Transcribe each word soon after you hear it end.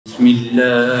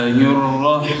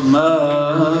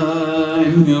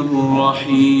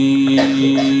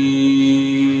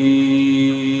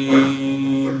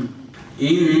Bismillahirrahmanirrahim.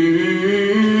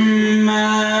 Imma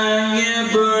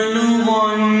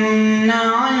yablughanna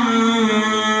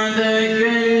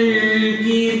 'indaka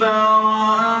al-kibara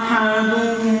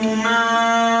ahaduhuma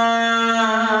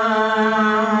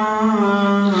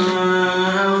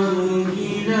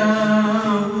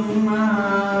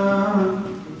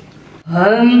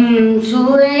हम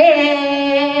सुए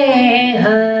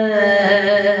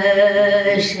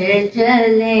हर्ष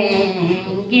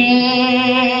चलेंगे,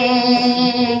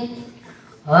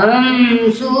 हम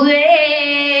सुए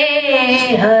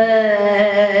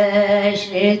हर्ष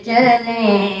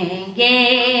चलेंगे।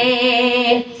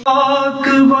 पाक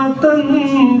वतन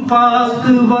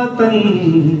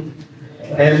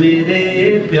है मेरे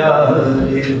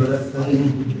प्यारे वतन,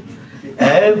 ऐ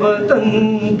वतन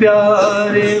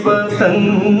प्यारे वतन,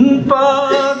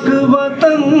 पाक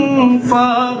वतन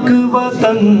पाक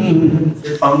वतन।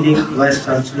 Founding Vice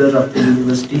Chancellor of the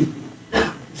University,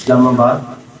 Islamabad,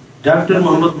 Dr.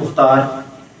 Muhamad Mukhtar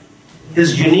is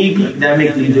unique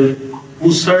academic leader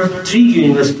who served 3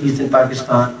 universities in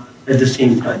Pakistan at the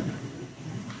same time.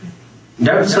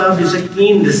 Dr. Saab is a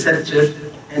keen researcher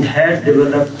and had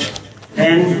developed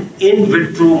an in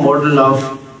vitro model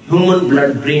of human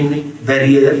blood-brain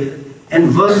barrier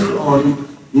and worked on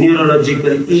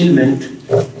neurological ailment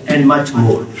and much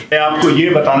more. मैं आपको ये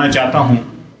बताना चाहता हूँ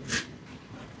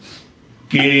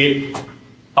कि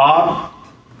आप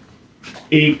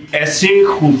एक ऐसे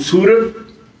खूबसूरत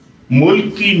मुल्क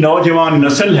की नौजवान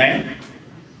नस्ल हैं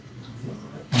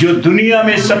जो दुनिया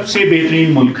में सबसे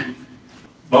बेहतरीन मुल्क है।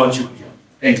 बहुत शुक्रिया।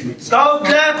 Thank you. Scout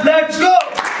clap, let's go!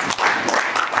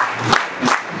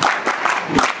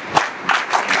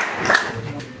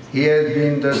 He has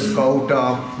been the scout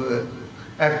of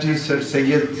FG Sir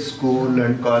Syed School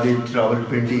and College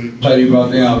Rawalpindi. सारी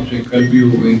बातें आपसे कल भी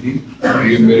हो गई थी और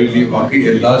ये मेरे लिए वाकई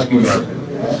एहसास की बात है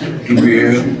to be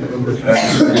here as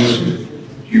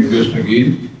chief guest again.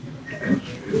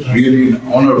 It's really an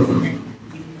honor for me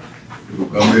to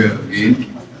come here again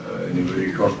in a very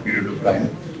short period of time.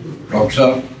 Dr.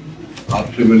 Saab,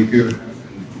 आपसे मिलकर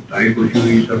ताई खुशी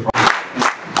हुई sir.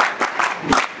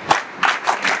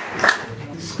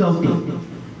 Scouting.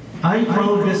 I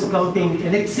found this scouting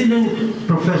an excellent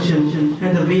profession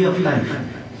and a way of life.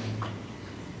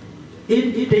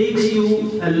 It takes you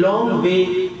a long way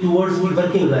towards the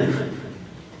working life.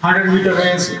 100-meter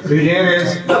race, relay race,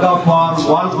 tug of war,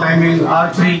 wall climbing,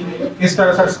 archery, इस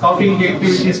तरह से scouting की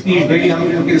activities की daily हम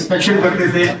उनकी inspection करते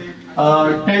थे।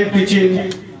 Tent pitching,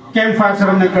 camp fire sir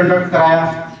हमने कंडक्ट कराया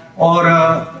और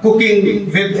cooking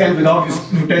with and without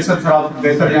utensils आप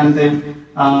बेहतर जानते हैं।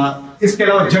 इसके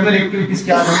अलावा जनरल एक्टिविटीज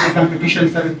के आज हमने कंपटीशन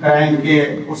सर कराएंगे,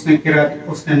 उसने किरत,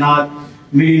 उसने नात,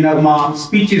 मिली नगमा,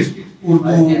 स्पीचेस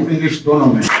उर्दू इंग्लिश दोनों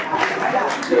में।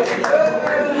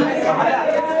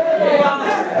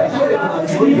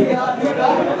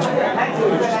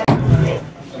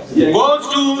 Goes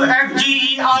to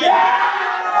FGEI.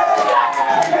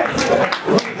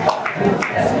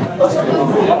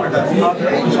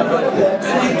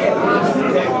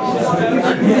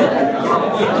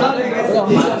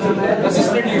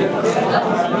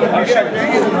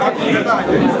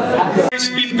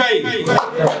 Spinkai.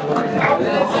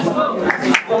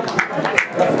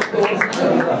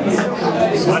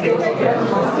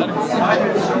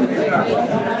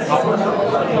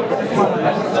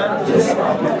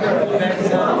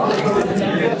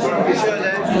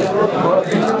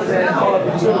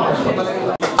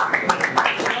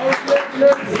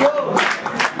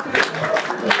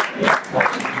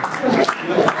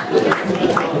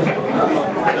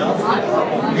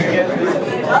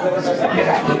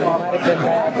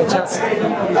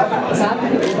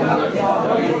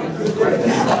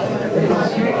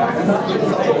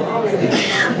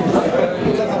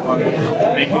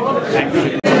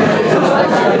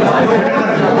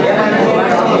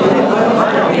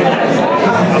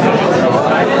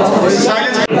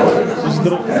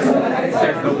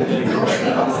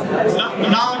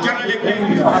 Now general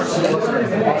activity.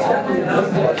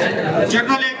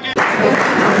 General activity.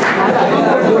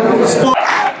 Sport.